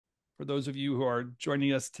For those of you who are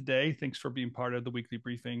joining us today, thanks for being part of the weekly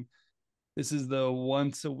briefing. This is the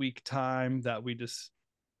once a week time that we just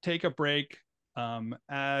take a break,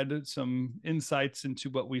 add some insights into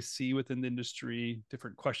what we see within the industry,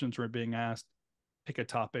 different questions we're being asked, pick a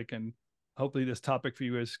topic, and hopefully this topic for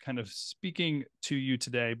you is kind of speaking to you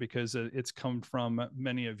today because it's come from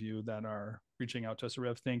many of you that are reaching out to us at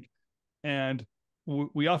RevThink. And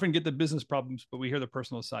we often get the business problems, but we hear the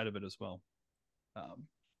personal side of it as well.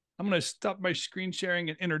 I'm going to stop my screen sharing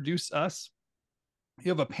and introduce us.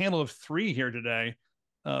 You have a panel of three here today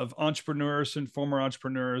of entrepreneurs and former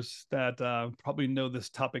entrepreneurs that probably know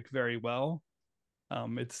this topic very well.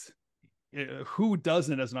 Who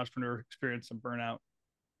doesn't, as an entrepreneur, experience some burnout?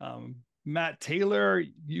 Matt Taylor,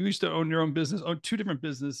 you used to own your own business, owned two different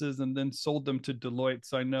businesses, and then sold them to Deloitte.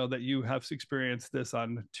 So I know that you have experienced this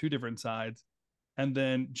on two different sides. And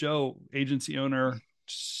then Joe, agency owner,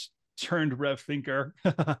 turned rev thinker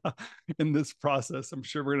in this process. I'm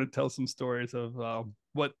sure we're going to tell some stories of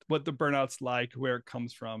what the burnout's like, where it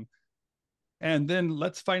comes from. And then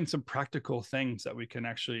let's find some practical things that we can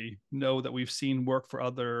actually know that we've seen work for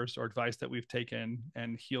others or advice that we've taken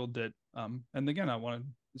and healed it. And again, I want to,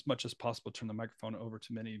 as much as possible, turn the microphone over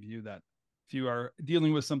to many of you that if you are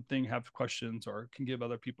dealing with something, have questions, or can give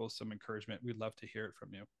other people some encouragement, we'd love to hear it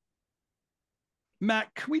from you.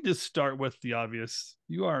 Matt, can we just start with the obvious?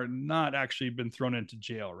 You are not actually been thrown into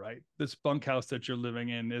jail, right? This bunkhouse that you're living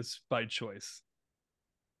in is by choice.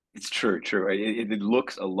 It's true. It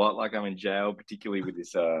looks a lot like I'm in jail, particularly with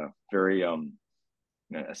this very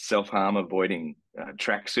self-harm avoiding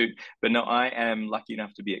tracksuit. But no, I am lucky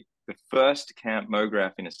enough to be at the first Camp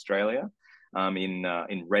MoGraph in Australia,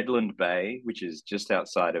 in Redland Bay, which is just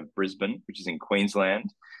outside of Brisbane, which is in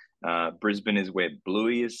Queensland. Brisbane is where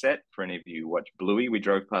Bluey is set. For any of you who watch Bluey, we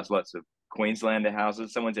drove past lots of Queenslander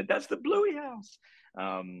houses. Someone said, "That's the Bluey house,"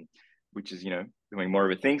 which is, doing more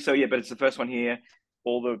of a thing. So yeah, but it's the first one here.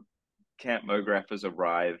 All the Camp MoGraphers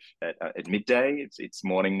arrive at midday. It's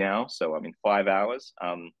morning now, so I'm in 5 hours.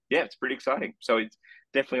 Yeah, it's pretty exciting. So it's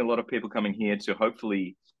definitely a lot of people coming here to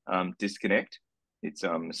hopefully disconnect. It's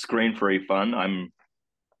screen-free fun.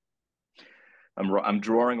 I'm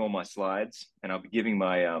drawing all my slides, and I'll be giving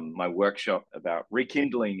my my workshop about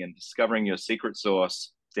rekindling and discovering your secret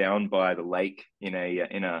sauce down by the lake in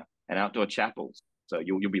an outdoor chapel. So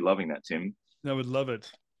you'll be loving that, Tim. I would love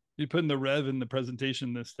it. You putting the rev in the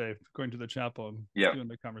presentation this day, going to the chapel and doing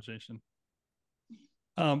the conversation.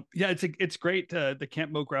 Yeah, it's great. The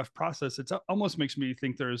Camp MoGraph process. It almost makes me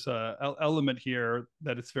think there's a element here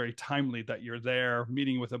that it's very timely that you're there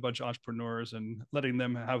meeting with a bunch of entrepreneurs and letting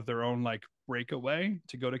them have their own like breakaway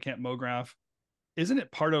to go to Camp MoGraph. Isn't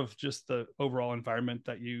it part of just the overall environment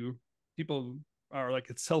that people are like,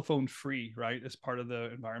 it's cell phone free, right? As part of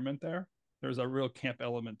the environment there. There's a real camp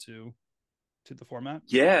element to the format.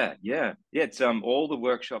 Yeah. It's all the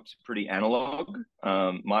workshops are pretty analog.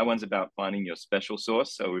 My one's about finding your special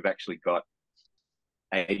sauce. So we've actually got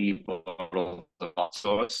 80 bottles of hot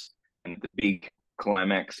sauce, and the big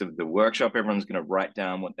climax of the workshop, everyone's going to write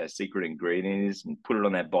down what their secret ingredient is and put it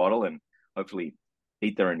on their bottle and hopefully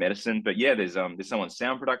eat their own medicine. But yeah, there's someone's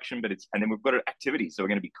sound production, and then we've got an activity. So we're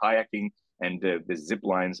going to be kayaking, and there's zip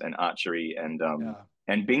lines and archery and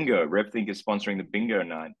bingo. RevThink is sponsoring the bingo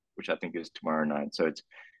night, which I think is tomorrow night. So it's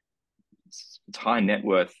high net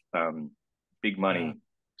worth, big money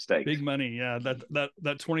stakes. Big money, yeah. That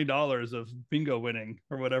 $20 of bingo winning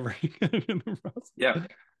or whatever. Yeah.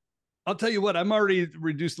 I'll tell you what, I'm already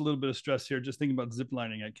reduced a little bit of stress here just thinking about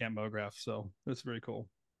ziplining at Camp MoGraph. So that's very cool.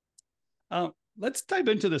 Let's dive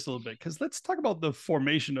into this a little bit because let's talk about the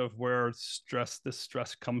formation of where this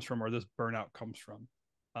stress comes from, or this burnout comes from.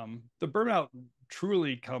 The burnout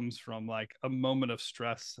truly comes from like a moment of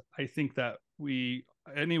stress. I think that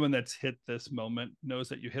anyone that's hit this moment knows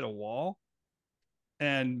that you hit a wall.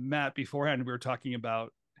 And Matt, beforehand, we were talking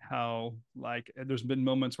about how like there's been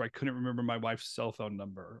moments where I couldn't remember my wife's cell phone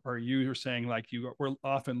number, or you were saying like you will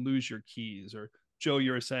often lose your keys, or Joe,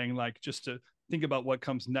 you were saying like just to think about what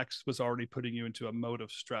comes next was already putting you into a mode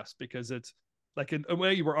of stress because it's like in a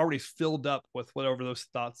way you were already filled up with whatever those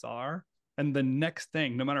thoughts are. And the next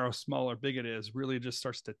thing, no matter how small or big it is, really just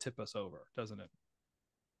starts to tip us over, doesn't it?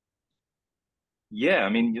 Yeah, I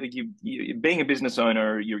mean, you being a business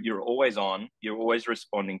owner, you're always on. You're always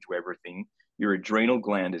responding to everything. Your adrenal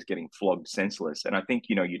gland is getting flogged senseless, and I think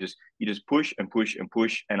you just push and push and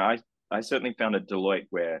push. And I certainly found at Deloitte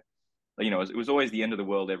where it was always the end of the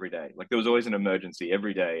world every day. Like there was always an emergency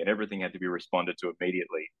every day, and everything had to be responded to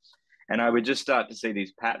immediately. And I would just start to see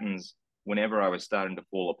these patterns whenever I was starting to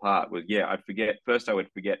fall apart. I'd forget. First, I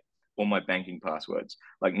would forget all my banking passwords.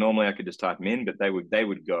 Like normally I could just type them in, but they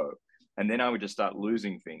would go. And then I would just start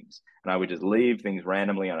losing things, and I would just leave things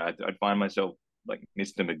randomly, and I'd find myself like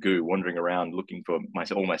Mr. Magoo wandering around looking for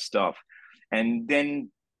all my stuff. And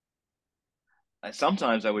then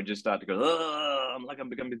sometimes I would just start to go, oh, I'm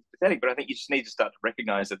becoming pathetic. But I think you just need to start to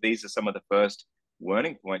recognize that these are some of the first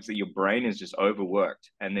warning points, that your brain is just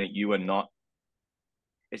overworked, and that you are not.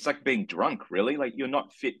 It's like being drunk, really. Like you're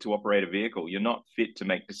not fit to operate a vehicle. You're not fit to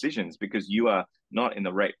make decisions because you are not in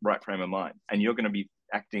the right frame of mind, and you're going to be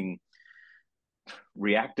acting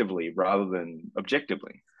reactively rather than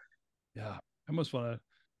objectively. Yeah, I almost want to. I'm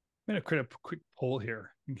going to create a quick poll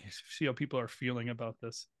here and see how people are feeling about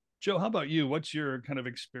this. Joe, how about you? What's your kind of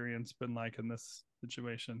experience been like in this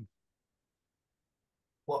situation?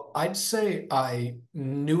 Well, I'd say I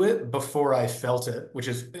knew it before I felt it, which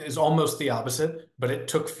is almost the opposite, but it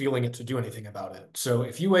took feeling it to do anything about it. So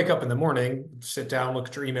if you wake up in the morning, sit down, look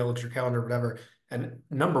at your email, look at your calendar, whatever, and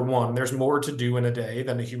number one, there's more to do in a day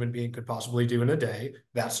than a human being could possibly do in a day.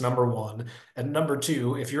 That's number one. And number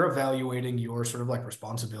two, if you're evaluating your sort of like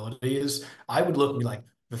responsibilities, I would look and be like,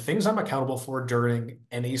 the things I'm accountable for during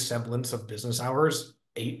any semblance of business hours,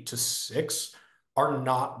 8 to 6, are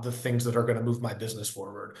not the things that are going to move my business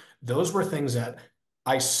forward. Those were things that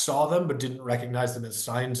I saw them but didn't recognize them as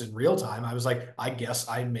signs in real time. I was like, I guess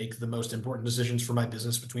I make the most important decisions for my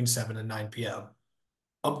business between 7 and 9 p.m.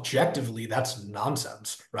 Objectively, that's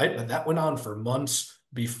nonsense, right? But that went on for months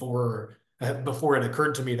before it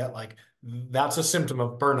occurred to me that like that's a symptom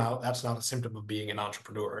of burnout. That's not a symptom of being an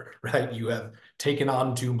entrepreneur, right? You have taken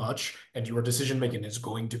on too much, and your decision making is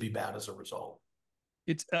going to be bad as a result.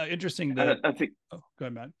 It's interesting And that. I think. Oh, go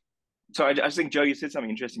ahead, Matt. So I think, Joe, you said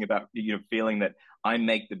something interesting about feeling that I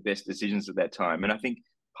make the best decisions at that time, and I think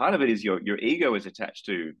part of it is your ego is attached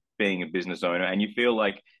to being a business owner, and you feel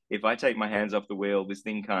like if I take my hands off the wheel, this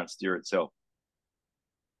thing can't steer itself.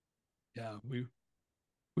 Yeah, we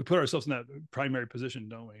put ourselves in that primary position,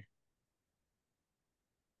 don't we?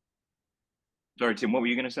 Sorry, Tim, what were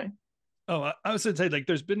you going to say? Oh, I was going to say, like,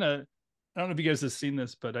 there's been I don't know if you guys have seen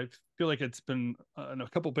this, but I feel like it's been in a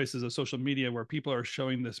couple places of social media where people are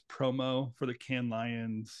showing this promo for the Cannes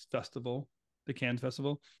Lions Festival, the Cannes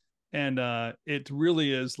Festival. And it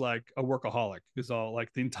really is like a workaholic. It's all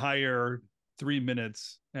like the entire 3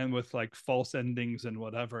 minutes, and with like false endings and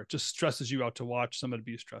whatever. It just stresses you out to watch somebody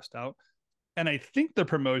be stressed out. And I think the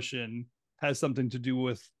promotion has something to do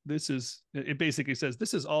with it basically says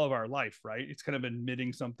this is all of our life, right? It's kind of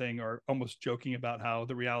admitting something or almost joking about how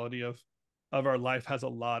the reality of our life has a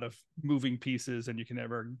lot of moving pieces and you can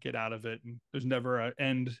never get out of it. And there's never an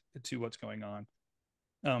end to what's going on.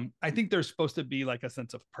 I think there's supposed to be like a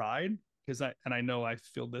sense of pride, because I know I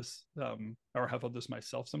feel this, or have felt this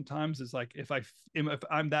myself sometimes, is like, if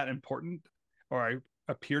I'm that important, or I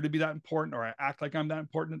appear to be that important, or I act like I'm that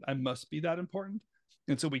important, I must be that important.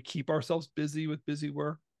 And so we keep ourselves busy with busy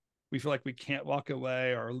work. We feel like we can't walk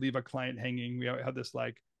away or leave a client hanging. We have this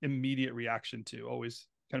like immediate reaction to always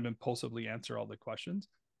kind of impulsively answer all the questions.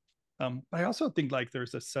 But I also think like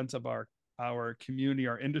there's a sense of our community,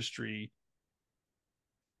 our industry,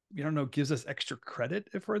 I don't know, gives us extra credit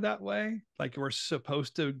if we're that way. Like we're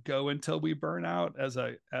supposed to go until we burn out as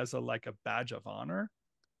a like a badge of honor.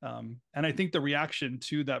 And I think the reaction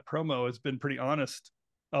to that promo has been pretty honest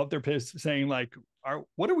out there, saying like,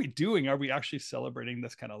 what are we doing? Are we actually celebrating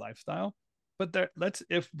this kind of lifestyle? But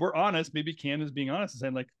if we're honest, maybe Cannes is being honest and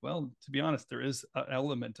saying like, well, to be honest, there is an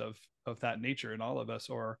element of that nature in all of us,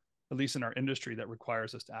 or at least in our industry, that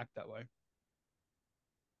requires us to act that way.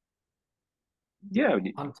 Yeah,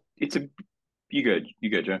 you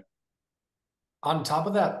good, Joe. On top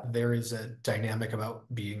of that, there is a dynamic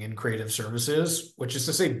about being in creative services, which is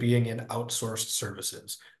to say being in outsourced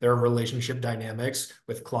services. There are relationship dynamics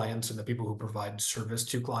with clients and the people who provide service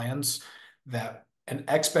to clients, that an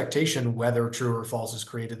expectation, whether true or false, is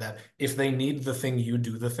created that if they need the thing, you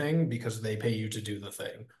do the thing because they pay you to do the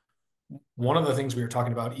thing. One of the things we were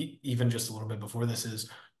talking about even just a little bit before this is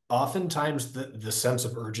oftentimes the sense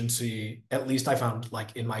of urgency, at least I found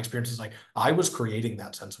like in my experiences, like I was creating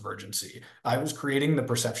that sense of urgency. I was creating the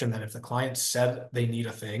perception that if the client said they need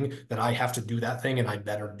a thing, that I have to do that thing and I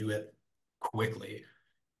better do it quickly.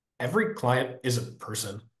 Every client is a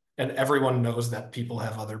person, and everyone knows that people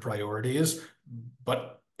have other priorities,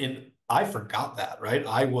 but I forgot that, right?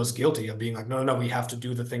 I was guilty of being like, no, we have to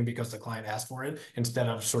do the thing because the client asked for it, instead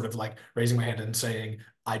of sort of like raising my hand and saying,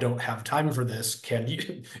 I don't have time for this. Can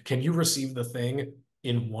you receive the thing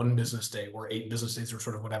in 1 business day or 8 business days, or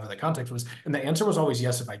sort of whatever the context was? And the answer was always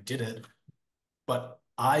yes if I did it. But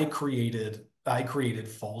I created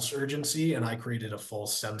false urgency, and I created a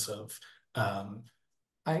false sense of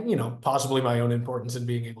possibly my own importance in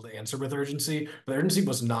being able to answer with urgency, but urgency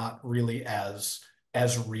was not really as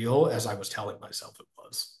real as I was telling myself it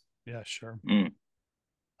was. Yeah, sure. Mm.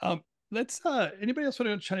 Let's anybody else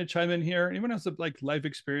want to try to chime in here? Anyone else have like life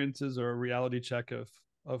experiences or a reality check of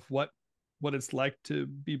what it's like to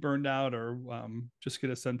be burned out, or just get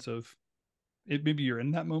a sense of it? Maybe you're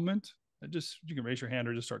in that moment. Just, you can raise your hand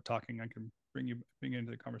or just start talking. I can bring you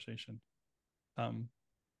into the conversation. Brian,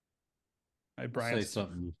 say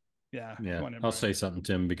something. Yeah, Yeah, come on in, I'll Brian. say something,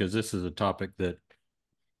 Tim, because this is a topic that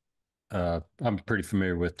I'm pretty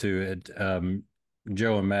familiar with too.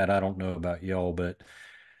 Joe and Matt, I don't know about y'all, but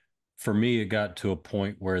for me, it got to a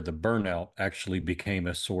point where the burnout actually became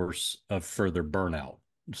a source of further burnout.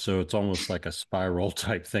 So it's almost like a spiral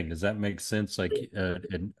type thing. Does that make sense? Like,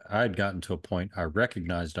 and I had gotten to a point I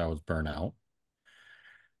recognized I was burnout,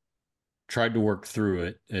 tried to work through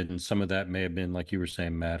it, and some of that may have been, like you were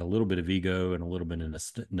saying, Matt, a little bit of ego and a little bit of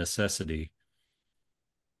necessity.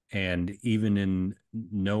 And even in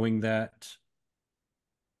knowing that,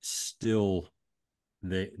 still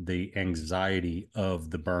the anxiety of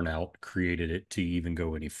the burnout created it to even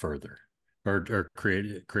go any further, or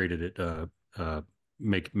created it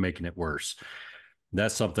making it worse.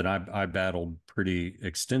 That's something I battled pretty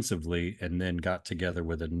extensively, and then got together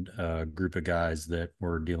with a group of guys that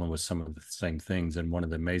were dealing with some of the same things. And one of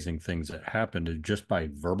the amazing things that happened is just by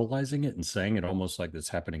verbalizing it and saying it almost like it's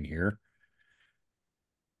happening here,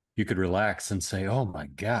 you could relax and say, oh my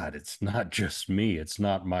God, it's not just me. It's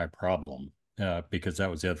not my problem. Because that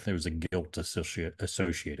was the other thing, there was a guilt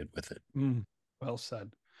associated with it. Well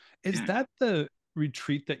said. Is that the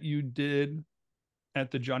retreat that you did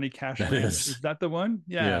at the Johnny Cash Ranch? Is that the one?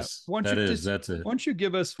 Yeah. Yes, that's it. Why don't you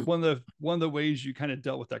give us one of the ways you kind of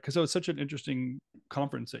dealt with that? Because it was such an interesting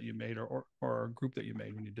conference that you made, or a group that you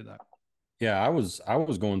made when you did that. Yeah, I was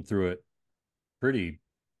going through it pretty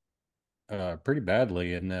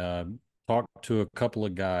badly, and talked to a couple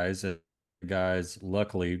of guys.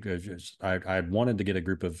 Luckily, I wanted to get a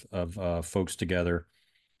group of folks together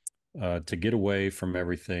to get away from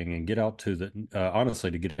everything and get out to honestly,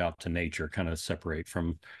 to get out to nature, kind of separate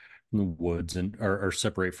from the woods, and or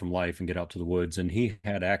separate from life and get out to the woods. And he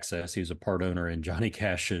had access. He was a part owner in Johnny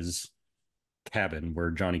Cash's cabin where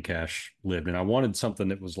Johnny Cash lived. And I wanted something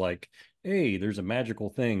that was like, hey, there's a magical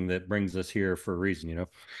thing that brings us here for a reason,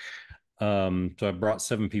 So I brought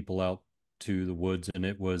 7 people out to the woods, and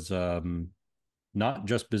it was not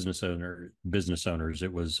just business owners.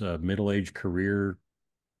 It was middle-aged career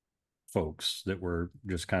folks that were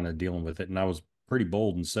just kind of dealing with it. And I was pretty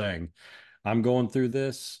bold in saying, I'm going through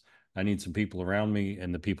this. I need some people around me.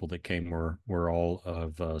 And the people that came were all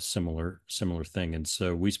of a similar thing. And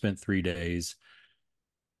so we spent 3 days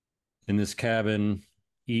in this cabin,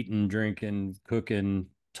 eating, drinking, cooking,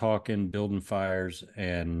 talking, building fires.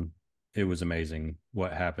 And it was amazing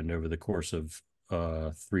what happened over the course of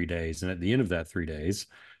 3 days. And at the end of that 3 days,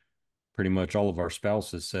 pretty much all of our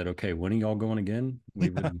spouses said, okay, when are y'all going again? We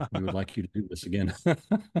would like you to do this again.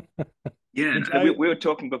 Yeah, we were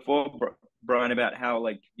talking before, Brian, about how,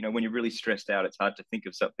 like, when you're really stressed out, it's hard to think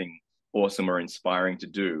of something awesome or inspiring to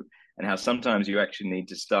do, and how sometimes you actually need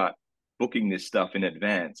to start booking this stuff in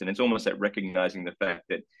advance. And it's almost like recognizing the fact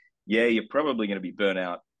that, yeah, you're probably going to be burnt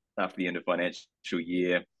out after the end of financial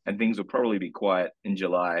year, and things will probably be quiet in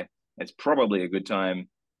July. It's probably a good time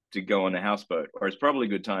to go on a houseboat, or it's probably a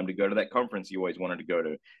good time to go to that conference you always wanted to go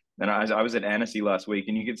to. And I was at Annecy last week,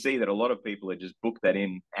 and you could see that a lot of people had just booked that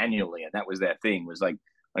in annually, and that was their thing, was like,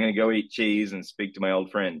 I'm going to go eat cheese and speak to my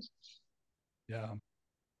old friends. Yeah.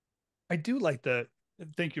 I do like that.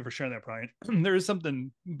 Thank you for sharing that, Brian. There is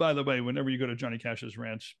something, by the way, whenever you go to Johnny Cash's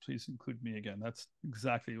ranch, please include me again. That's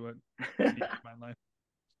exactly what I need in my life.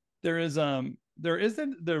 There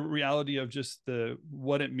isn't the reality of just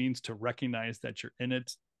what it means to recognize that you're in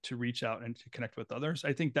it, to reach out and to connect with others.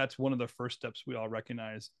 I think that's one of the first steps we all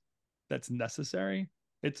recognize that's necessary.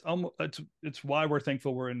 It's why we're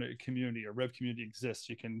thankful we're in a community, or RevCommunity exists.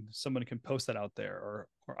 Someone can post that out there, or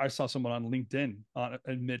I saw someone on LinkedIn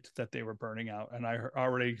admit that they were burning out, and I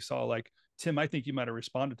already saw, like, Tim, I think you might have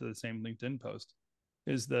responded to the same LinkedIn post.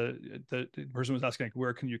 Is the person was asking, like,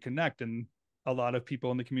 where can you connect? And a lot of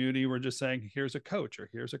people in the community were just saying, here's a coach, or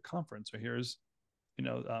here's a conference, or here's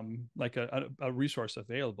like a resource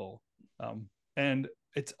available. And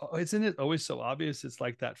isn't it always so obvious? It's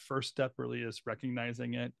like that first step really is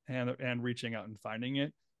recognizing it and reaching out and finding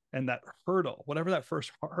it. And that hurdle, whatever that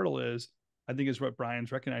first hurdle is, I think is what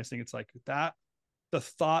Brian's recognizing. It's like that the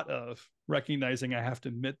thought of recognizing I have to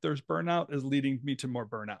admit there's burnout is leading me to more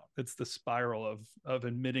burnout. It's the spiral of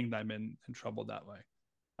admitting that I'm in trouble that way.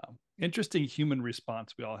 Interesting human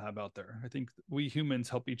response we all have out there. I think we humans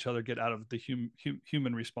help each other get out of the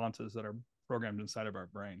human responses that are programmed inside of our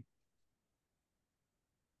brain.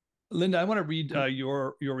 Linda, I want to read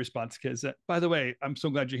your response, because by the way, I'm so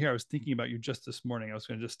glad you're here. I was thinking about you just this morning. I was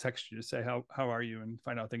going to just text you to say how are you and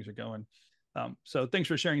find out how things are going. So thanks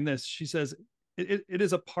for sharing this. She says it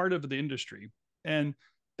is a part of the industry, and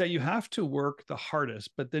that you have to work the hardest.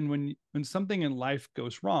 But then when something in life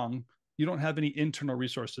goes wrong, you don't have any internal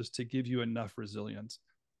resources to give you enough resilience.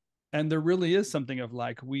 And there really is something of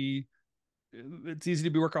like, it's easy to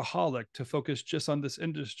be workaholic, to focus just on this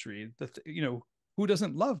industry. Who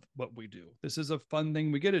doesn't love what we do? This is a fun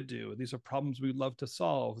thing we get to do. These are problems we love to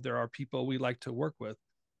solve. There are people we like to work with.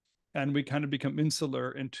 And we kind of become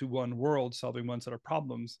insular into one world, solving one set of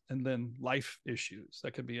problems, and then life issues.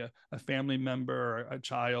 That could be a family member, a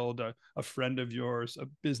child, a friend of yours, a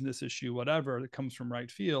business issue, whatever that comes from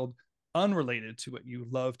right field, unrelated to what you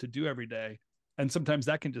love to do every day. And sometimes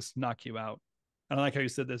that can just knock you out. And I like how you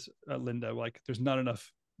said this, Linda, like there's not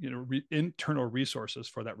enough, internal resources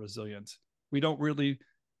for that resilience. We don't really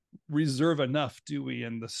reserve enough, do we,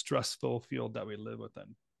 in the stressful field that we live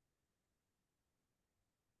within?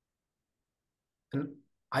 And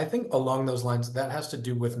I think along those lines, that has to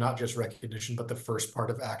do with not just recognition, but the first part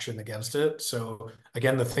of action against it. So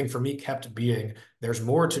again, the thing for me kept being, there's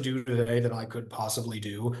more to do today than I could possibly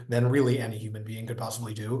do, than really any human being could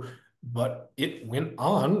possibly do. But it went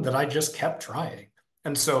on that I just kept trying.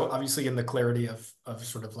 And so obviously in the clarity of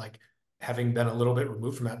sort of like having been a little bit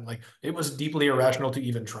removed from it, like it was deeply irrational to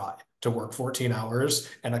even try to work 14 hours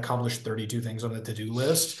and accomplish 32 things on the to-do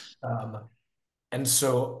list. And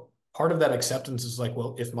so part of that acceptance is like,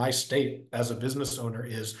 well, if my state as a business owner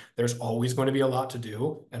is there's always going to be a lot to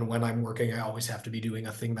do, and when I'm working, I always have to be doing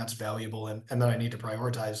a thing that's valuable and that I need to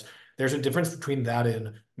prioritize. There's a difference between that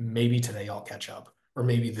and maybe today I'll catch up, or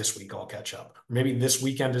maybe this week I'll catch up, or maybe this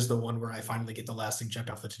weekend is the one where I finally get the last thing checked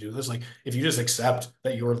off the to-do list. Like if you just accept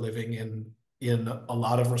that you're living in a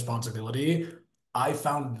lot of responsibility, I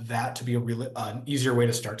found that to be a really an easier way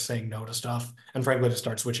to start saying no to stuff, and frankly to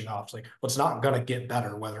start switching off. It's like, well, it's not going to get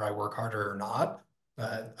better whether I work harder or not.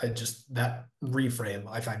 That reframe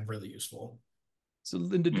I find really useful. So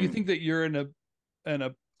Linda, do you think that you're in a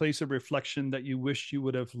place of reflection that you wish you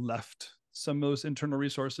would have left some of those internal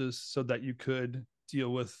resources so that you could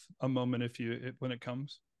deal with a moment when it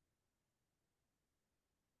comes?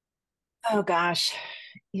 Oh gosh,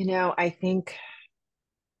 I think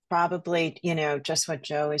probably, just what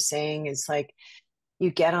Joe is saying is like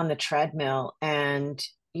you get on the treadmill and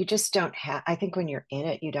you just don't have, I think when you're in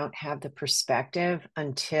it, you don't have the perspective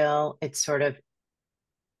until it's sort of,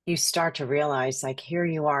 you start to realize like, here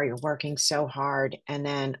you are, you're working so hard. And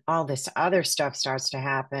then all this other stuff starts to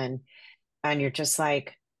happen. And you're just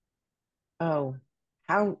like, oh,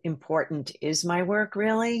 how important is my work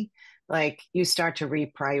really? Like you start to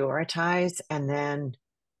reprioritize. And then,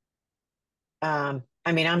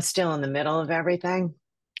 I'm still in the middle of everything.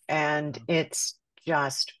 And it's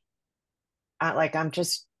just like, I'm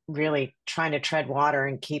just really trying to tread water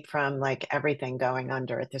and keep from like everything going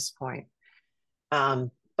under at this point.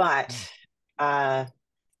 But I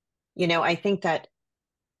think that,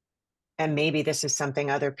 and maybe this is something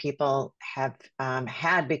other people have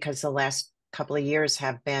had, because the last couple of years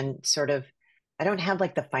have been sort of, I don't have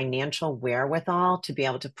like the financial wherewithal to be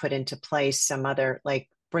able to put into place some other, like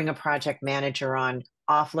bring a project manager on,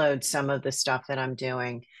 offload some of the stuff that I'm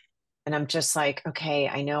doing. And I'm just like, okay,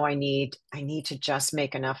 I know I need to just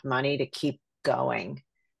make enough money to keep going.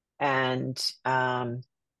 And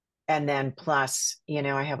then plus,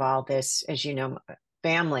 I have all this, as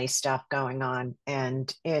family stuff going on,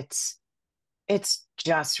 and it's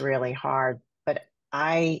just really hard. But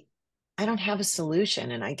I don't have a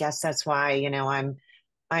solution. And I guess that's why,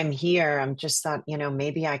 I'm here. I'm just thought,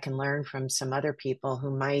 maybe I can learn from some other people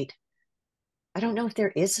who might. I don't know if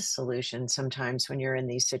there is a solution sometimes when you're in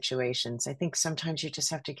these situations. I think sometimes you just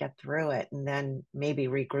have to get through it and then maybe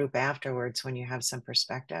regroup afterwards when you have some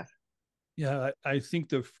perspective. Yeah, I think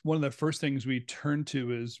one of the first things we turn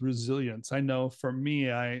to is resilience. I know for me,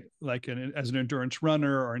 I like as an endurance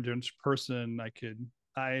runner or endurance person,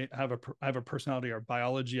 I have a personality or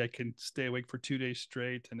biology. I can stay awake for 2 days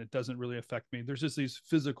straight and it doesn't really affect me. There's just these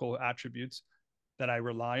physical attributes that I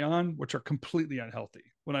rely on, which are completely unhealthy.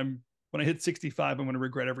 When I hit 65, I'm going to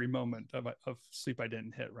regret every moment of sleep I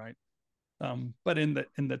didn't hit, right? But in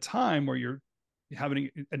the time where you're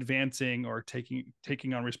advancing or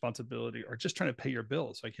taking on responsibility or just trying to pay your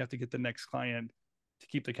bills, like you have to get the next client to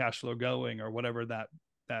keep the cash flow going or whatever that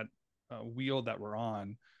wheel that we're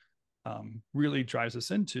on, really drives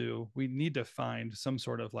us into, we need to find some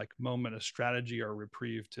sort of like moment, a strategy or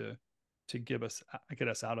reprieve to get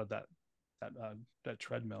us out of that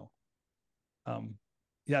treadmill.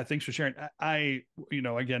 Yeah, thanks for sharing.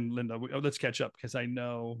 Again, Linda, let's catch up, because I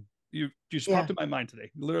know you just popped in my mind today.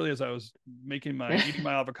 Literally, as I was eating my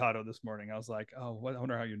avocado this morning, I was like, oh, I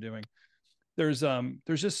wonder how you're doing. There's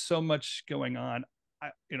just so much going on.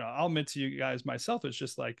 I'll admit to you guys myself, it's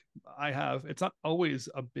just like it's not always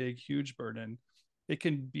a big, huge burden. It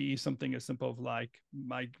can be something as simple as like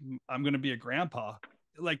I'm going to be a grandpa,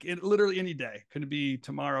 like it literally any day. Could be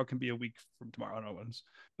tomorrow, can be a week from tomorrow. I don't know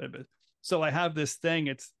but so I have this thing.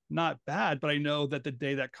 It's not bad, but I know that the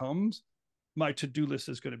day that comes, my to-do list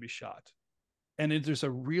is going to be shot. And there's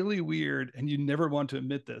a really weird, and you never want to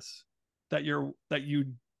admit this, that you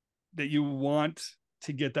want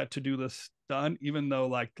to get that to-do list done, even though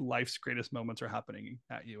like life's greatest moments are happening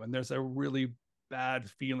at you. And there's a really bad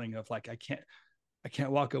feeling of like, I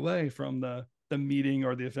can't walk away from the meeting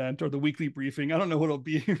or the event or the weekly briefing. I don't know what it'll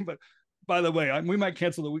be, but by the way, we might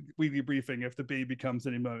cancel the weekly briefing if the baby comes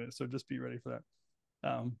any moment. So just be ready for that.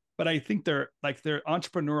 But I think their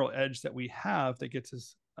entrepreneurial edge that we have that gets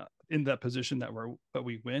us in that position that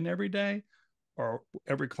we win every day, or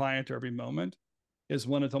every client or every moment, is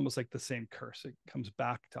one. It's almost like the same curse. It comes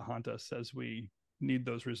back to haunt us as we need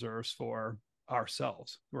those reserves for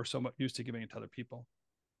ourselves. We're so much used to giving it to other people.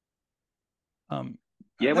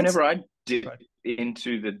 Whenever I dip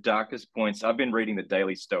into the darkest points, I've been reading the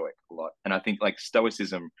Daily Stoic a lot, and I think like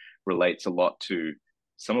Stoicism relates a lot to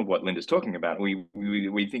some of what Linda's talking about. We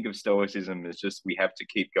think of Stoicism as just, we have to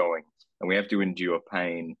keep going and we have to endure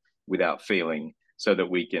pain without feeling so that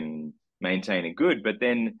we can maintain a good. But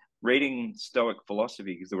then reading Stoic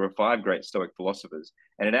philosophy, because there were 5 great Stoic philosophers,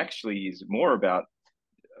 and it actually is more about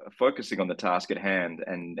focusing on the task at hand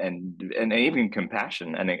and even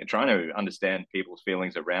compassion and trying to understand people's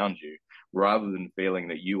feelings around you, rather than feeling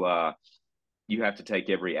that you have to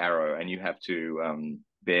take every arrow and you have to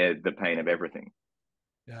bear the pain of everything.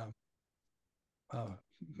 Yeah. Oh,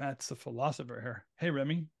 Matt's the philosopher here. Hey,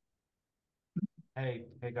 Remy. Hey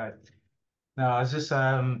guys. No, I was just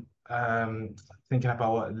thinking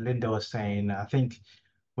about what Linda was saying. I think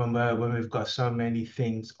when we've got so many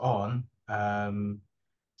things on,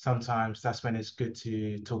 sometimes that's when it's good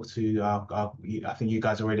to talk to our I think you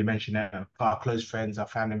guys already mentioned it, our close friends, our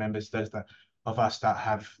family members, those of us that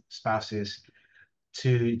have spouses,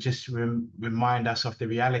 to just remind us of the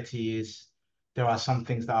reality is there are some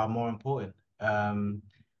things that are more important,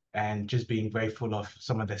 and just being grateful of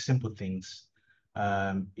some of the simple things,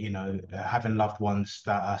 having loved ones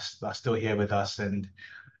that are still here with us, and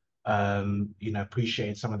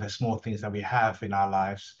appreciating some of the small things that we have in our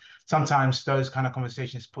lives. Sometimes those kind of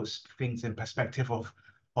conversations puts things in perspective of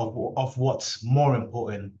what's more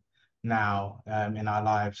important now in our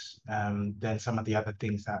lives than some of the other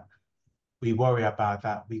things that we worry about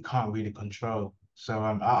that we can't really control. So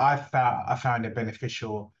I found it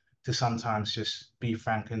beneficial to sometimes just be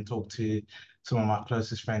frank and talk to some of my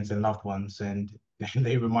closest friends and loved ones, and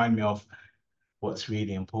they remind me of what's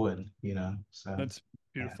really important, So That's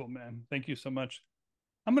beautiful, man. Thank you so much.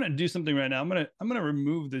 I'm going to do something right now. I'm going to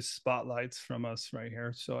remove these spotlights from us right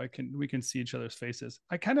here so we can see each other's faces.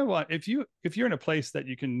 I kind of want, if you're in a place that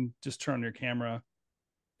you can just turn on your camera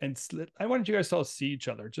and I wanted you guys to all see each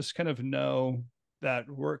other, just kind of know that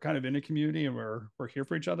we're kind of in a community and we're here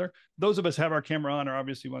for each other. Those of us have our camera on are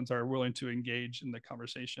obviously ones that are willing to engage in the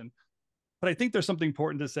conversation. But I think there's something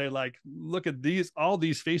important to say, like, look at all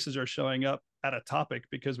these faces are showing up at a topic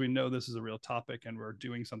because we know this is a real topic and we're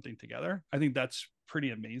doing something together. I think that's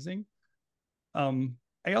pretty amazing.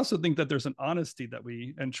 I also think that there's an honesty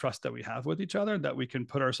and trust that we have with each other, that we can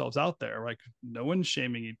put ourselves out there. Like, no one's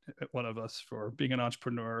shaming one of us for being an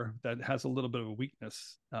entrepreneur that has a little bit of a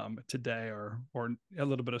weakness today or a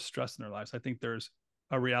little bit of stress in their lives. I think there's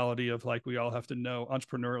a reality of like, we all have to know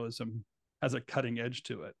entrepreneurialism has a cutting edge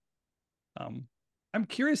to it. I'm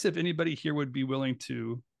curious if anybody here would be willing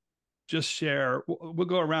to just share. We'll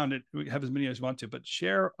go around it. We have as many as you want to, but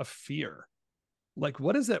share a fear. Like,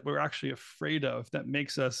 what is it we're actually afraid of that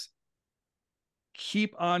makes us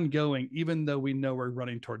keep on going, even though we know we're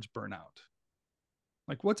running towards burnout?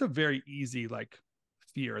 Like, what's a very easy, like,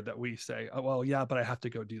 fear that we say, oh, well, yeah, but I have to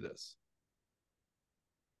go do this.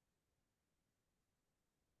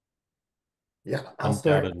 Yeah, I'll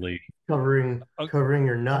start Undoubtedly. covering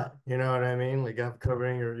your nut. You know what I mean? Like, I'm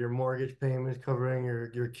covering your mortgage payments, covering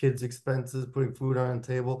your kids' expenses, putting food on the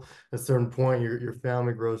table. At a certain point, your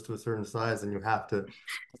family grows to a certain size, and you have to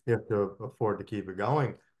afford to keep it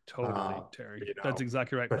going. Totally, Terry. That's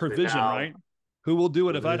exactly right. especially Provision, now. right? Who will do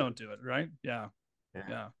it if I Provision. don't do it, right? Yeah.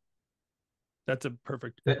 That's a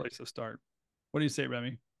perfect place to start. What do you say,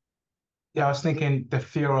 Remy? Yeah, I was thinking the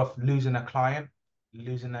fear of losing a client,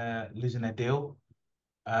 losing a deal.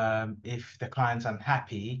 If the client's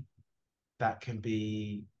unhappy, that can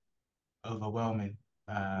be overwhelming.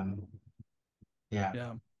 Yeah.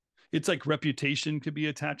 Yeah. It's like reputation could be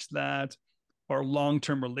attached to that, or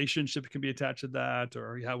long-term relationship can be attached to that,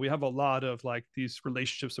 or yeah, we have a lot of like these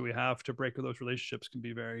relationships that we have to break. Those relationships can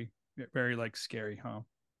be very, very like scary, huh?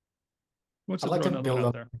 What's I'd to like throw to another one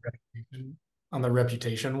build out up there? on the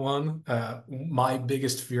reputation one. My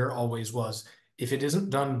biggest fear always was if it isn't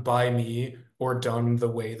done by me or done the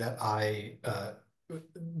way that I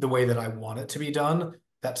want it to be done,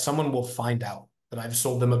 that someone will find out that I've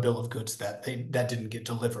sold them a bill of goods that didn't get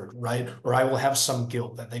delivered, right? Or I will have some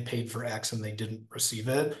guilt that they paid for X and they didn't receive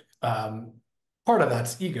it. Part of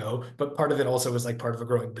that's ego, but part of it also is like part of a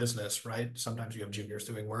growing business, right? Sometimes you have juniors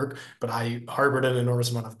doing work, but I harbored an enormous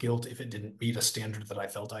amount of guilt if it didn't meet a standard that I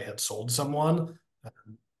felt I had sold someone.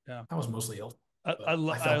 Yeah, that was mostly ill. I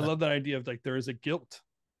love that idea of like there is a guilt,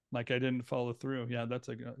 like I didn't follow through. Yeah, that's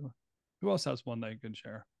a good. Who else has one that you can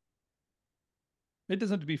share? It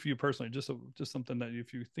doesn't have to be for you personally, just something that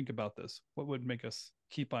if you think about this, what would make us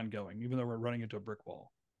keep on going, even though we're running into a brick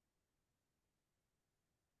wall?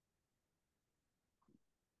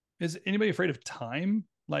 Is anybody afraid of time?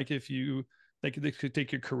 Like if you they could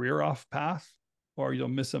take your career off path, or you'll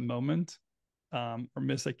miss a moment, or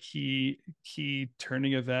miss a key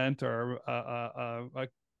turning event, or I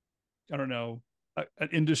don't know, an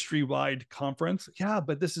industry wide conference. Yeah,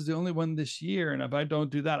 but this is the only one this year, and if I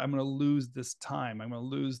don't do that, I'm going to lose this time. I'm going to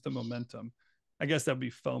lose the momentum. I guess that'd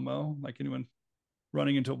be FOMO. Like anyone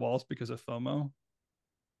running into walls because of FOMO.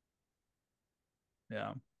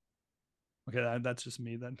 Yeah. Okay, that's just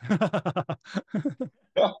me then.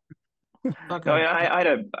 No,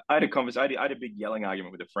 I had a conversation. I had a big yelling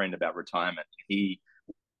argument with a friend about retirement. He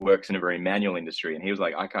works in a very manual industry, and he was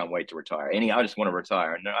like, "I can't wait to retire. I just want to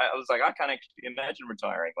retire." And I was like, "I can't actually imagine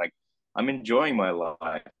retiring. Like, I'm enjoying my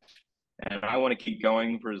life, and I want to keep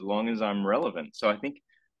going for as long as I'm relevant." So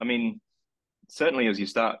I mean, certainly as you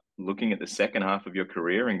start looking at the second half of your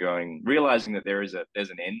career and realizing that there's an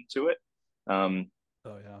end to it,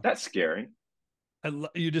 Oh yeah, that's scary.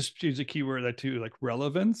 You just use a keyword that too, like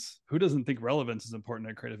relevance. Who doesn't think relevance is important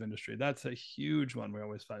in a creative industry? That's a huge one we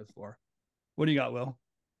always fight for. What do you got, Will?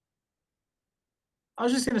 I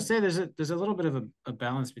was just gonna say there's a little bit of a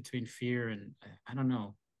balance between fear and I don't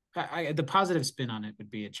know. The positive spin on it would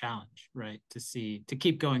be a challenge, right? To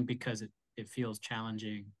keep going because it feels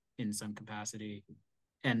challenging in some capacity,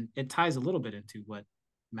 and it ties a little bit into what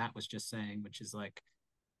Matt was just saying, which is like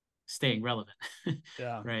staying relevant.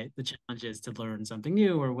 Yeah. Right. The challenge is to learn something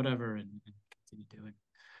new or whatever and continue doing.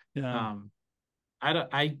 Yeah.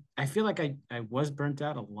 I feel like I was burnt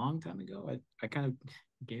out a long time ago. I kind of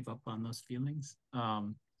gave up on those feelings.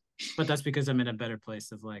 But that's because I'm in a better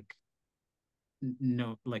place of like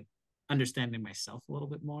like understanding myself a little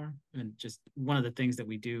bit more. And just one of the things that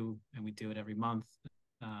we do, and we do it every month,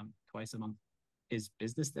 twice a month, is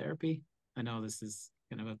business therapy. I know this is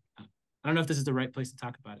kind of I don't know if this is the right place to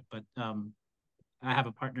talk about it, but I have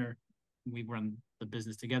a partner. We run the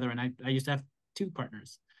business together, and I used to have two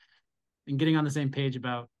partners. And getting on the same page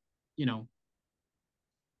about,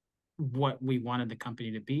 what we wanted the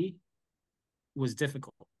company to be was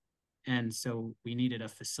difficult. And so we needed a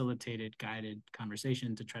facilitated, guided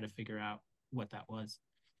conversation to try to figure out what that was.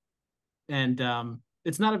 And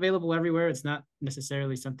it's not available everywhere. It's not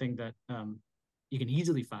necessarily something that you can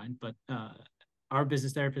easily find, but our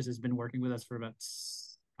business therapist has been working with us for about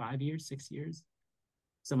 5 years, 6 years.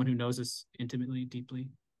 Someone who knows us intimately, deeply.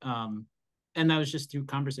 And that was just through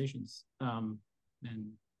conversations. And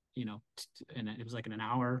and it was like an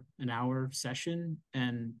hour session.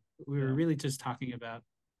 And we were really just talking about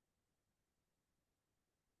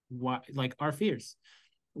what, like, our fears.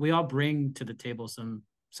 We all bring to the table some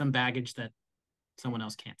baggage that someone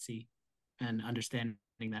else can't see, and understanding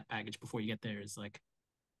that baggage before you get there is like,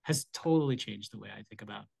 has totally changed the way I think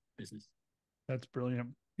about business. That's brilliant.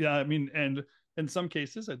 Yeah. I mean, and in some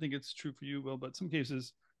cases, I think it's true for you, Will, but some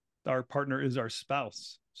cases our partner is our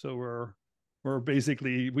spouse. So we're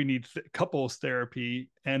basically, we need couples therapy,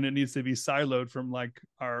 and it needs to be siloed from like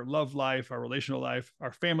our love life, our relational life,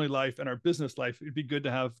 our family life, and our business life. It'd be good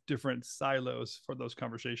to have different silos for those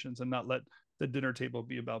conversations and not let the dinner table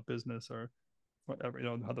be about business or whatever,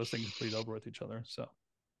 how those things bleed over with each other. So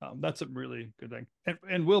that's a really good thing.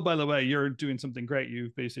 And Will, by the way, you're doing something great.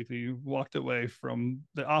 You've basically walked away from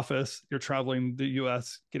the office. You're traveling the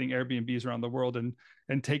US, getting Airbnbs around the world, and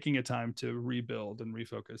taking a time to rebuild and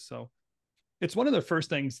refocus. So it's one of the first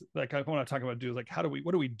things like I want to talk about do is like,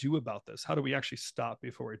 what do we do about this? How do we actually stop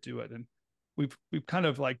before we do it? And we've kind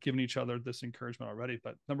of like given each other this encouragement already,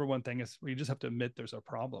 but number one thing is we just have to admit there's a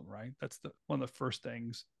problem, right? That's one of the first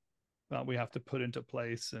things we have to put into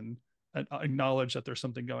place and acknowledge that there's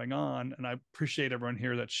something going on. And I appreciate everyone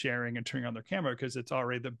here that's sharing and turning on their camera, because it's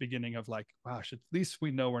already the beginning of like, gosh, at least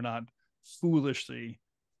we know we're not foolishly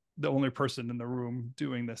the only person in the room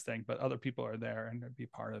doing this thing, but other people are there and be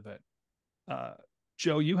part of it.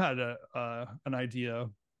 Joe, you had an idea.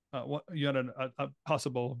 What you had a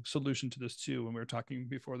possible solution to this too when we were talking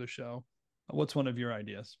before the show. What's one of your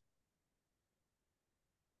ideas?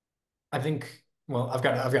 I think, well, I've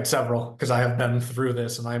got several because I have been through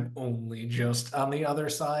this and I'm only just on the other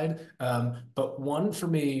side. But one for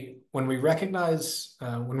me, when we recognize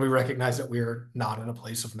that we're not in a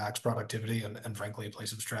place of max productivity and frankly a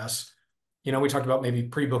place of stress. We talked about maybe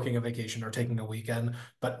pre-booking a vacation or taking a weekend,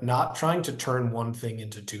 but not trying to turn one thing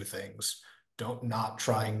into two things. Not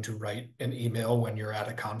trying to write an email when you're at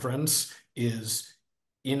a conference is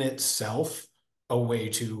in itself a way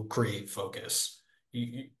to create focus.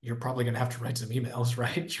 You're probably going to have to write some emails,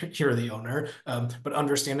 right? You're the owner. But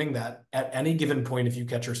understanding that at any given point, if you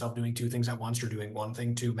catch yourself doing two things at once, you're doing one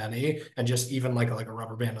thing too many, and just even like a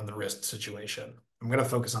rubber band on the wrist situation. I'm going to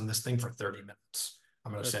focus on this thing for 30 minutes.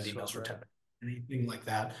 I'm going to send emails for 10 minutes. Anything like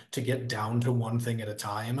that to get down to one thing at a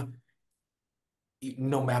time,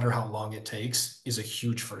 no matter how long it takes, is a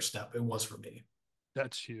huge first step. It was for me.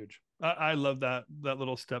 That's huge. I love that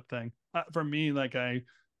little step thing. For me, like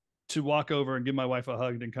to walk over and give my wife a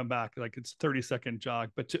hug and come back, like it's 30-second jog.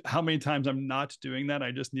 But how many times I'm not doing that,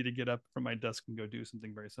 I just need to get up from my desk and go do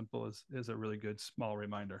something very simple is a really good small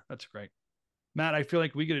reminder. That's great. Matt, I feel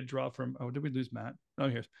like we get a draw from, oh, did we lose Matt? Oh,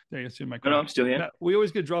 there you see my No, I'm still here. Matt, we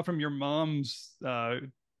always get a draw from your mom's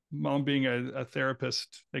mom being a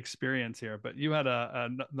therapist experience here, but you had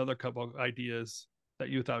another couple of ideas that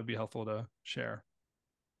you thought would be helpful to share.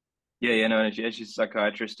 Yeah, no, as she's a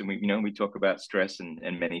psychiatrist, and we talk about stress and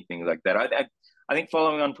many things like that. I think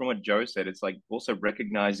following on from what Joe said, it's like also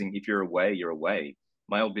recognizing if you're away, you're away.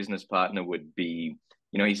 My old business partner would be,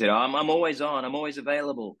 he said, I'm always on, I'm always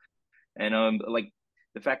available. And like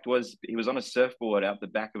the fact was, he was on a surfboard out the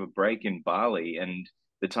back of a break in Bali, and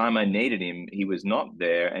the time I needed him, he was not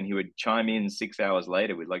there, and he would chime in 6 hours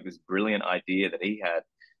later with like this brilliant idea that he had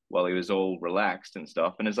while he was all relaxed and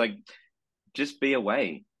stuff. And it's like, just be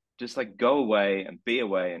away, just like go away and be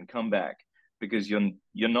away and come back, because you're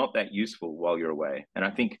not that useful while you're away. And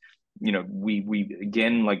I think we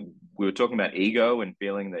again, like we were talking about ego and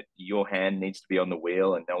feeling that your hand needs to be on the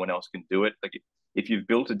wheel and no one else can do it. Like if you've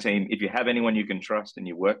built a team, if you have anyone you can trust and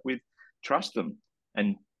you work with, trust them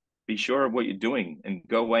and be sure of what you're doing and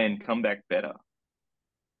go away and come back better.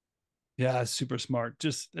 Yeah, super smart.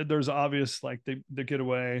 Just there's obvious like the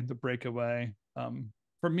getaway, the breakaway.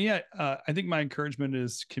 For me, I think my encouragement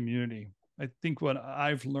is community. I think what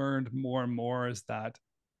I've learned more and more is that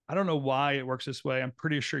I don't know why it works this way. I'm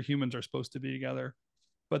pretty sure humans are supposed to be together,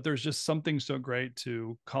 but there's just something so great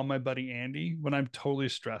to call my buddy Andy when I'm totally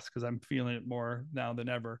stressed because I'm feeling it more now than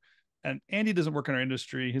ever. And Andy doesn't work in our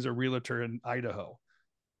industry. He's a realtor in Idaho,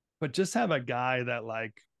 but just have a guy that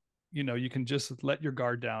like, you can just let your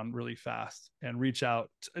guard down really fast and reach out.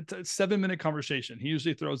 It's a 7-minute conversation. He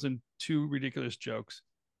usually throws in 2 ridiculous jokes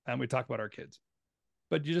and we talk about our kids,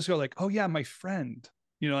 but you just go like, oh yeah, my friend,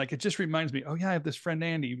 like it just reminds me, oh yeah, I have this friend,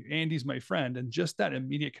 Andy. Andy's my friend. And just that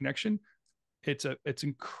immediate connection, it's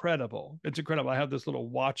incredible. It's incredible. I have this little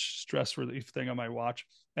watch stress relief thing on my watch,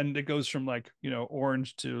 and it goes from like,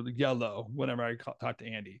 orange to yellow whenever I talk to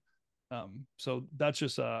Andy. So that's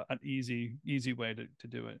just an easy way to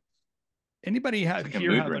do it. Anybody have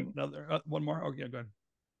another one more? Oh yeah, go ahead.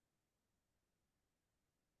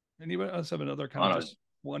 Anybody else have another kind of just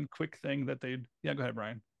one quick thing that go ahead,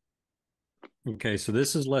 Brian. Okay, so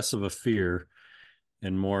this is less of a fear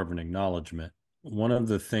and more of an acknowledgement. One of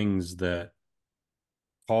the things that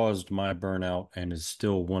caused my burnout and is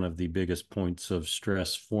still one of the biggest points of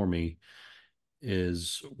stress for me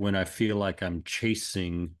is when I feel like I'm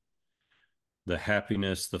chasing the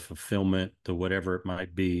happiness, the fulfillment, the whatever it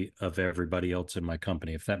might be of everybody else in my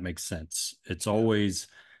company, if that makes sense. It's always,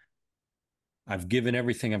 I've given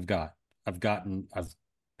everything I've got. I've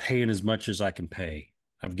paying as much as I can pay.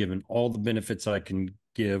 I've given all the benefits I can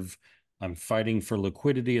give. I'm fighting for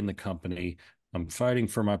liquidity in the company. I'm fighting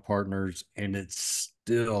for my partners, and it's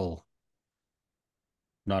still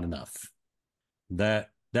not enough. That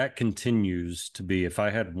continues to be, if I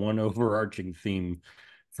had one overarching theme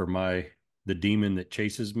for the demon that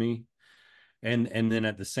chases me, and then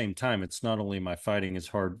at the same time, it's not only my fighting as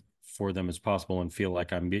hard for them as possible and feel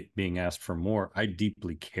like I'm being asked for more. I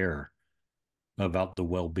deeply care about the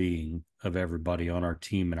well-being of everybody on our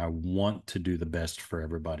team, and I want to do the best for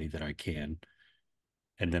everybody that I can.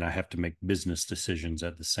 And then I have to make business decisions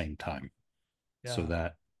at the same time. Yeah. So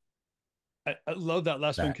that I love that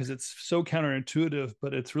last one because it's so counterintuitive,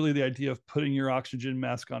 but it's really the idea of putting your oxygen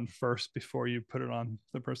mask on first before you put it on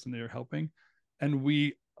the person that you're helping. And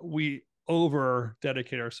we over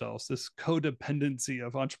dedicate ourselves, this codependency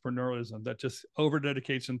of entrepreneurialism that just over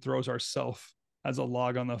dedication throws ourselves as a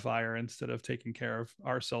log on the fire instead of taking care of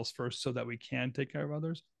ourselves first so that we can take care of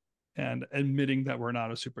others. And admitting that we're not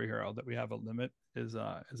a superhero, that we have a limit is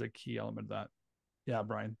a key element of that. Yeah,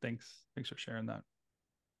 Brian, thanks for sharing that.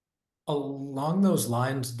 Along those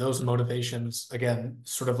lines, those motivations, again,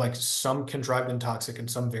 sort of like some contrived and toxic and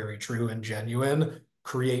some very true and genuine,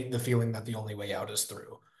 create the feeling that the only way out is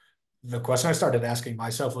through. The question I started asking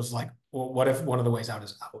myself was like, well, what if one of the ways out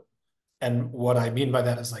is out? And what I mean by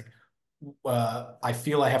that is like, I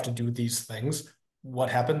feel I have to do these things. What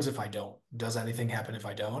happens if I don't? Does anything happen if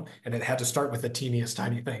I don't? And it had to start with the teeniest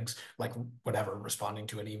tiny things, like whatever, responding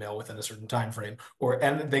to an email within a certain time frame,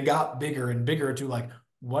 and they got bigger and bigger to like,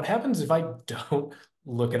 what happens if I don't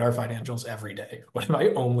look at our financials every day? What if I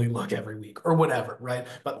only look every week or whatever, right?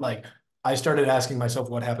 But like, I started asking myself,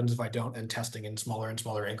 what happens if I don't, and testing in smaller and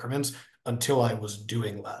smaller increments until I was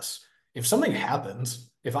doing less. If something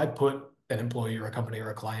happens, if I put an employee or a company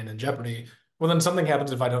or a client in jeopardy, well, then something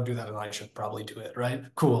happens if I don't do that, and I should probably do it, right?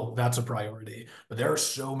 Cool, that's a priority. But there are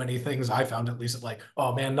so many things I found, at least, like,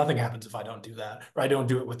 oh man, nothing happens if I don't do that, or I don't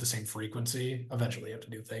do it with the same frequency. Eventually, you have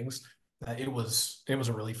to do things. It was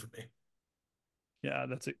a relief for me. Yeah,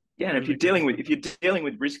 that's it. Yeah, and really if you're dealing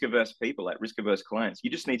with risk averse people, like risk averse clients,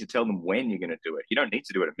 you just need to tell them when you're going to do it. You don't need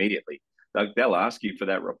to do it immediately. Like they'll ask you for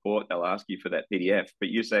that report, they'll ask you for that PDF, but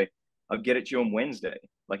you say, "I'll get it to you on Wednesday."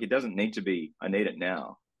 Like it doesn't need to be, "I need it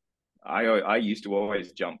now." I used to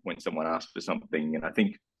always jump when someone asked for something, and I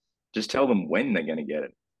think just tell them when they're going to get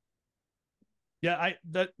it. Yeah,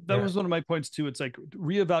 that was one of my points too. It's like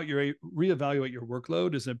reevaluate your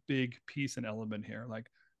workload is a big piece and element here. Like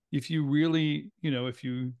if you really, if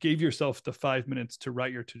you gave yourself the 5 minutes to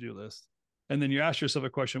write your to-do list, and then you ask yourself a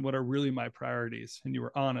question, what are really my priorities? And you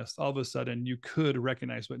were honest, all of a sudden you could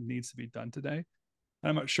recognize what needs to be done today. And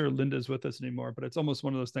I'm not sure Linda's with us anymore, but it's almost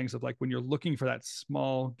one of those things of like when you're looking for that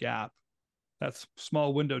small gap, that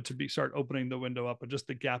small window to start opening the window up, but just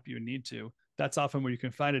the gap you need to. That's often where you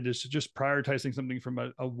can find it, is to just prioritizing something from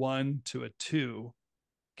a 1 to a 2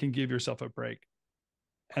 can give yourself a break.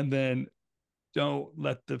 And then don't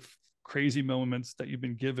let the crazy moments that you've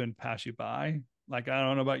been given pass you by. Like, I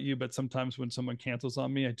don't know about you, but sometimes when someone cancels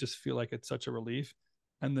on me, I just feel like it's such a relief.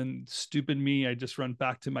 And then stupid me, I just run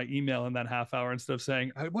back to my email in that half hour instead of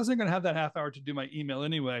saying, I wasn't going to have that half hour to do my email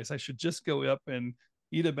anyways. I should just go up and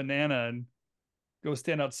eat a banana and go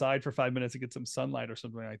stand outside for 5 minutes and get some sunlight or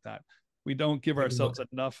something like that. We don't give ourselves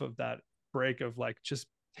enough of that break of like, just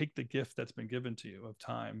take the gift that's been given to you of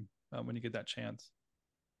time when you get that chance.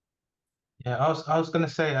 Yeah, I was gonna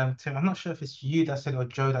say, Tim, I'm not sure if it's you that said it or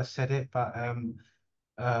Joe that said it, but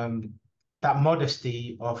that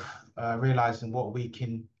modesty of realizing what we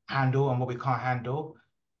can handle and what we can't handle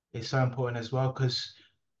is so important as well. Because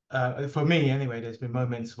for me, anyway, there's been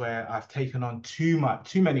moments where I've taken on too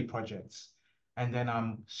many projects, and then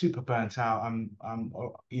I'm super burnt out. I'm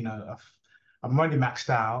already maxed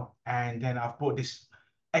out, and then I've brought this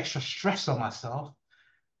extra stress on myself.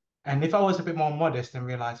 And if I was a bit more modest and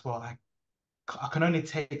realized, well, I can only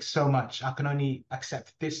take so much, I can only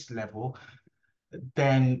accept this level,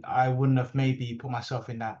 then I wouldn't have maybe put myself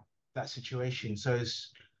in that situation. So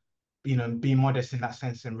it's, being modest in that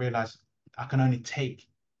sense and realize I can only take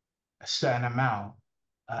a certain amount.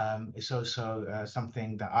 It's also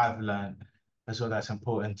something that I've learned as well, that's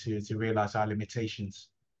important to realize our limitations.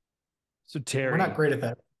 So Terry, we're not great at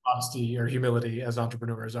that honesty or humility as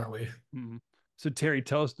entrepreneurs, are we? Mm-hmm. So Terry,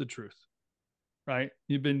 tell us the truth. Right?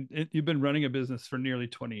 You've been running a business for nearly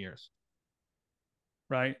 20 years.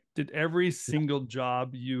 Right? Did every single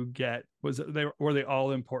job you get, were they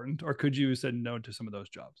all important, or could you have said no to some of those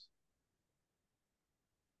jobs?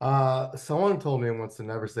 Someone told me once to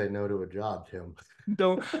never say no to a job, Tim.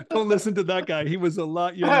 Don't listen to that guy. He was a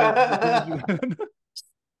lot younger.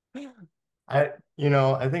 I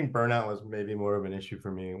think burnout was maybe more of an issue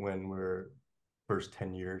for me when we're first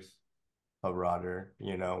 10 years of Roger,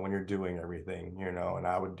 when you're doing everything, and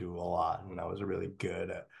I would do a lot, and I was really good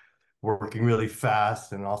at working really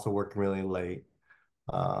fast and also working really late.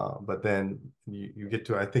 But then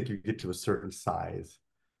I think you get to a certain size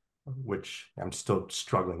which I'm still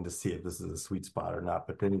struggling to see if this is a sweet spot or not.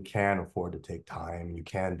 But then you can afford to take time, you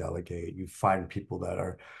can delegate, you find people that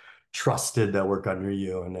are trusted that work under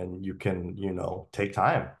you, and then you can, take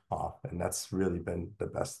time off. And that's really been the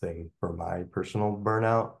best thing for my personal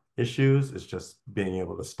burnout issues, is just being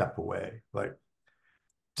able to step away. Like,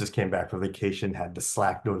 just came back from vacation, had the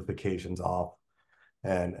Slack notifications off,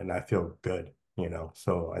 and I feel good,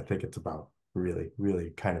 So I think it's about really,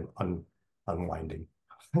 really kind of unwinding.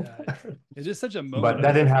 Yeah, it's just such a moment. But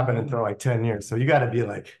that didn't happen until like 10 years. So you got to be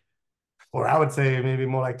like, or I would say maybe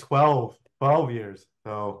more like 12 years.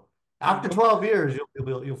 So after 12 years,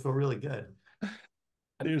 you'll feel really good.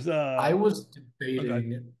 There's I was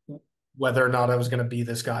debating whether or not I was going to be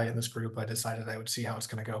this guy in this group. I decided I would see how it's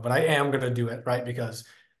going to go, but I am going to do it, right? Because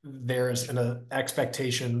there's an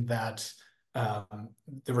expectation that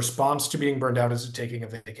the response to being burned out is taking a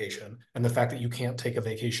vacation. And the fact that you can't take a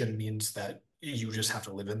vacation means that you just have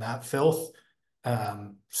to live in that filth.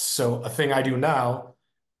 So a thing I do now,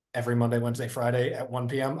 every Monday, Wednesday, Friday at 1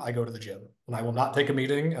 p.m., I go to the gym and I will not take a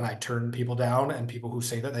meeting, and I turn people down, and people who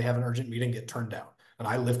say that they have an urgent meeting get turned down. And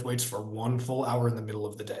I lift weights for 1 full hour in the middle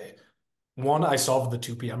of the day. One, I solved the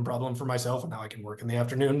 2 p.m. problem for myself, and now I can work in the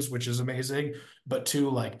afternoons, which is amazing. But two,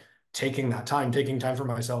 like taking time for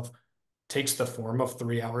myself takes the form of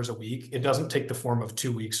 3 hours a week. It doesn't take the form of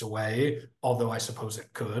 2 weeks away, although I suppose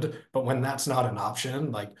it could. But when that's not an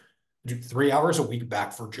option, like 3 hours a week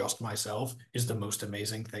back for just myself is the most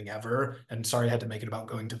amazing thing ever. And sorry, I had to make it about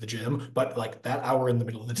going to the gym, but like that hour in the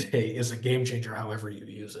middle of the day is a game changer, however you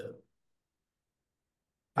use it.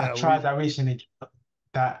 I tried that recently.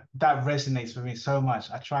 That resonates with me so much.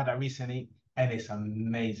 I tried that recently and it's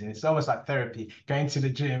amazing. It's almost like therapy. Going to the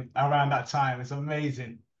gym around that time, it's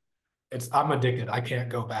amazing. I'm addicted. I can't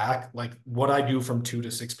go back. Like what I do from 2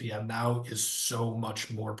 to 6 p.m. now is so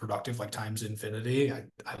much more productive, like times infinity.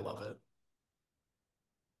 I love it.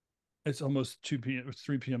 It's almost 2 p.m. It's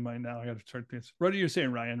 3 p.m. right now. I got to start this. What are you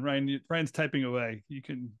saying, Ryan? Ryan's typing away.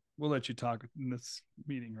 We'll let you talk in this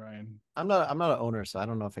meeting, Ryan. I'm not an owner, so I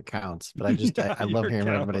don't know if it counts, but I love hearing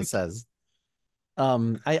what everybody says.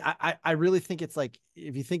 I really think it's like,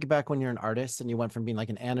 if you think back when you're an artist and you went from being like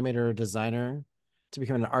an animator or designer to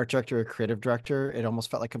becoming an art director or creative director, it almost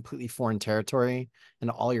felt like completely foreign territory and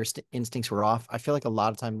all your instincts were off. I feel like a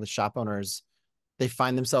lot of time with shop owners, they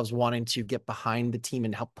find themselves wanting to get behind the team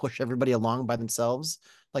and help push everybody along by themselves,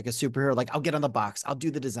 like a superhero. Like, I'll get on the box, I'll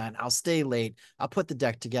do the design, I'll stay late, I'll put the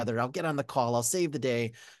deck together, I'll get on the call, I'll save the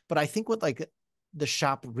day. But I think what like the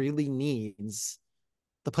shop really needs,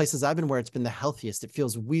 the places I've been where it's been the healthiest, it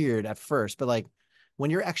feels weird at first, but like when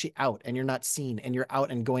you're actually out and you're not seen and you're out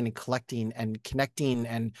and going and collecting and connecting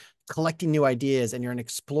and collecting new ideas, and you're an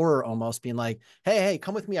explorer almost, being like, hey,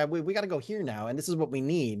 come with me. We got to go here now. And this is what we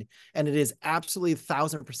need. And it is absolutely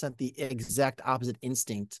 1000% the exact opposite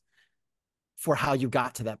instinct for how you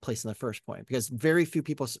got to that place in the first point, because very few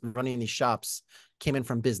people running these shops came in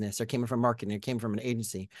from business or came in from marketing or came from an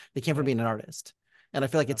agency. They came from being an artist. And I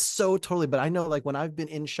feel like it's so totally, but I know like when I've been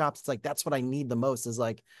in shops, it's like, that's what I need the most, is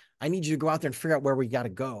like, I need you to go out there and figure out where we got to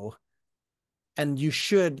go. And you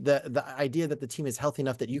should, the idea that the team is healthy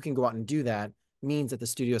enough that you can go out and do that means that the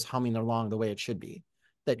studio is humming along the way it should be.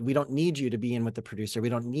 That we don't need you to be in with the producer. We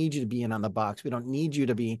don't need you to be in on the box. We don't need you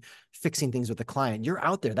to be fixing things with the client. You're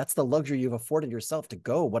out there. That's the luxury you've afforded yourself to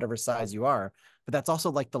go whatever size you are. But that's also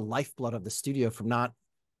like the lifeblood of the studio, from not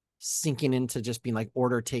sinking into just being like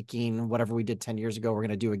order taking, whatever we did 10 years ago, we're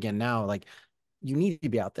going to do again now. Like, you need to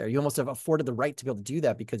be out there. You almost have afforded the right to be able to do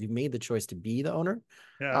that because you've made the choice to be the owner.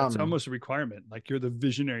 Yeah, it's almost a requirement. Like, you're the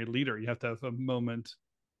visionary leader. You have to have a moment.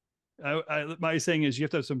 My saying is, you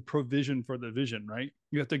have to have some provision for the vision, right?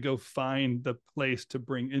 You have to go find the place to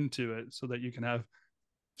bring into it so that you can have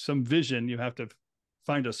some vision. You have to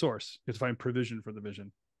find a source. You have to find provision for the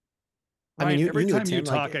vision. I mean, every time you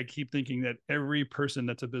talk, I keep thinking that every person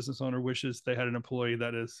that's a business owner wishes they had an employee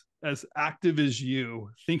that is as active as you,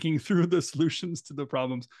 thinking through the solutions to the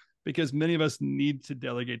problems, because many of us need to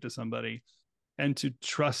delegate to somebody and to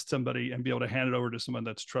trust somebody and be able to hand it over to someone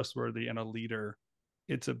that's trustworthy and a leader.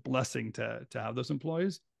 It's a blessing to have those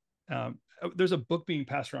employees. There's a book being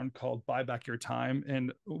passed around called Buy Back Your Time.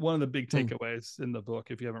 And one of the big takeaways in the book,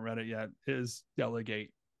 if you haven't read it yet, is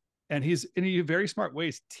delegate. And he's, in a very smart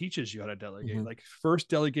ways, teaches you how to delegate. Like, first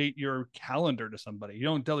delegate your calendar to somebody. You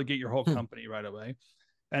don't delegate your whole company right away.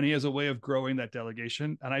 And he has a way of growing that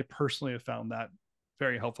delegation. And I personally have found that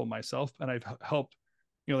very helpful myself. And I've helped,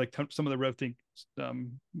 like some of the RevThink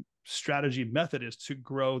strategy method is to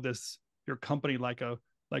grow your company like a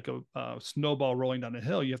snowball rolling down a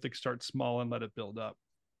hill. You have to start small and let it build up.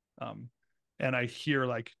 And I hear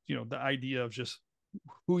the idea of just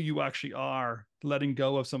who you actually are, letting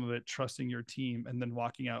go of some of it, trusting your team, and then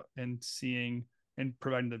walking out and seeing and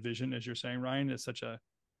providing the vision, as you're saying, Ryan, is such a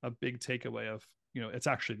big takeaway of, it's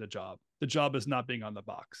actually the job. The job is not being on the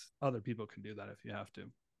box. Other people can do that if you have to.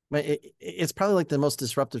 But it's probably like the most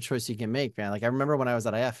disruptive choice you can make, man. Like I remember when I was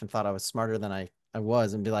at IF and thought I was smarter than I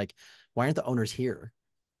was, and be like, why aren't the owners here?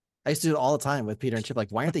 I used to do it all the time with Peter and Chip.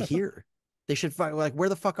 Like, why aren't they here? They should like, where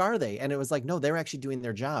the fuck are they? And it was like, no, they were actually doing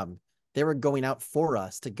their job. They were going out for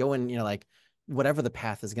us to go and, like whatever the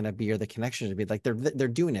path is going to be or the connection to be, like they're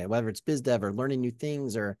doing it, whether it's biz dev or learning new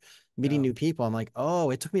things or meeting new people. I'm like, oh,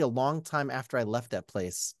 it took me a long time after I left that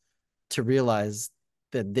place to realize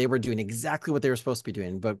that they were doing exactly what they were supposed to be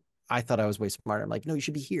doing. But I thought I was way smarter. I'm like, no, you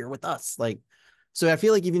should be here with us. Like, so I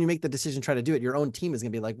feel like even you make the decision, try to do it, your own team is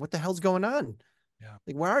going to be like, what the hell's going on? Yeah.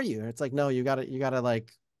 Like, where are you? And it's like, no, you gotta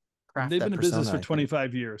like craft. They've been in business for persona,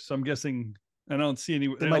 25 years. So I'm guessing I don't see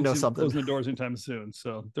any, they might know something closing the doors anytime soon.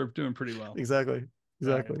 So they're doing pretty well. Exactly.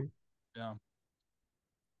 Right. Yeah.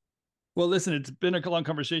 Well, listen, it's been a long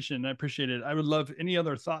conversation. I appreciate it. I would love any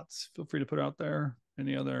other thoughts. Feel free to put out there.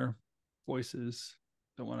 Any other voices?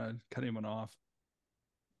 Don't want to cut anyone off.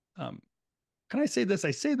 Can I say this?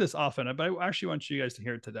 I say this often, but I actually want you guys to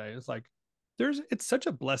hear it today. It's like, it's such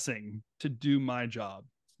a blessing to do my job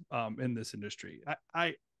in this industry.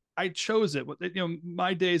 I chose it.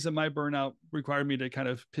 My days and my burnout required me to kind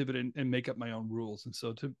of pivot and make up my own rules. And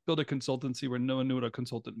so to build a consultancy where no one knew what a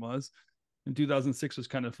consultant was in 2006 was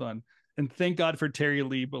kind of fun. And thank God for Terry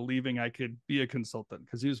Lee believing I could be a consultant,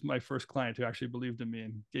 because he was my first client who actually believed in me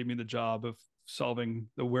and gave me the job of solving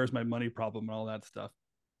the where's my money problem and all that stuff.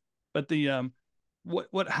 But the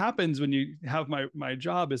what happens when you have my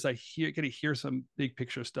job is I get to hear some big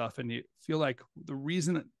picture stuff, and you feel like the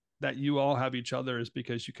reason that you all have each other is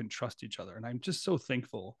because you can trust each other. And I'm just so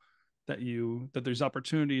thankful that there's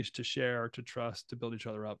opportunities to share, to trust, to build each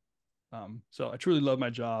other up. So I truly love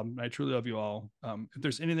my job, and I truly love you all. If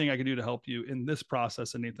there's anything I can do to help you in this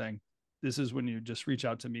process, anything, this is when you just reach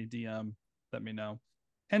out to me, DM, let me know,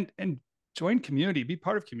 and join community, be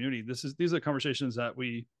part of community. These are conversations that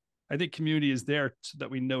I think community is there so that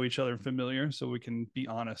we know each other and familiar, so we can be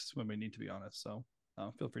honest when we need to be honest. So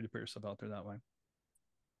feel free to put yourself out there that way.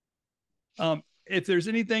 If there's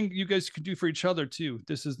anything you guys could do for each other too,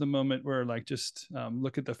 this is the moment where just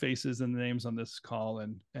look at the faces and the names on this call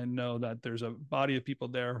and know that there's a body of people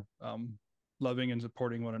there loving and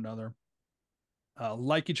supporting one another.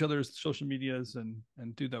 Like each other's social medias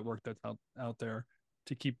and do that work that's out there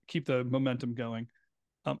to keep the momentum going.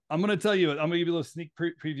 I'm going to tell you, I'm going to give you a little sneak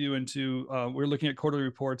preview into, we're looking at quarterly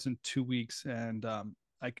reports in 2 weeks, and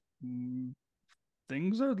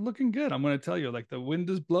things are looking good. I'm going to tell you, the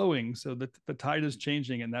wind is blowing, so the tide is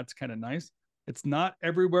changing, and that's kind of nice. It's not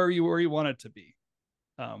everywhere where you want it to be.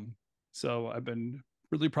 So I've been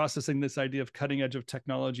really processing this idea of cutting edge of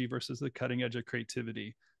technology versus the cutting edge of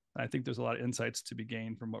creativity. I think there's a lot of insights to be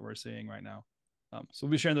gained from what we're seeing right now. So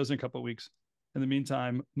we'll be sharing those in a couple of weeks. In the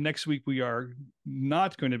meantime, next week we are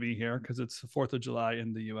not going to be here because it's the 4th of July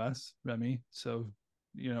in the US, Remy. So,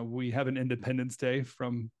 we have an Independence Day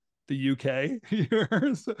from the UK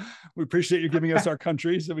here. So we appreciate you giving us our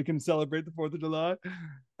country so we can celebrate the 4th of July.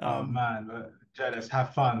 Oh man, Jadis,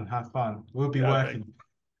 have fun. We'll be working.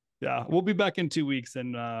 Yeah, we'll be back in 2 weeks,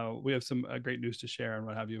 and we have some great news to share and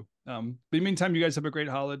what have you. But in the meantime, you guys have a great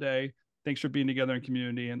holiday. Thanks for being together in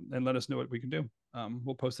community, and let us know what we can do.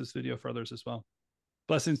 We'll post this video for others as well.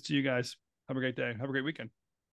 Blessings to you guys. Have a great day. Have a great weekend.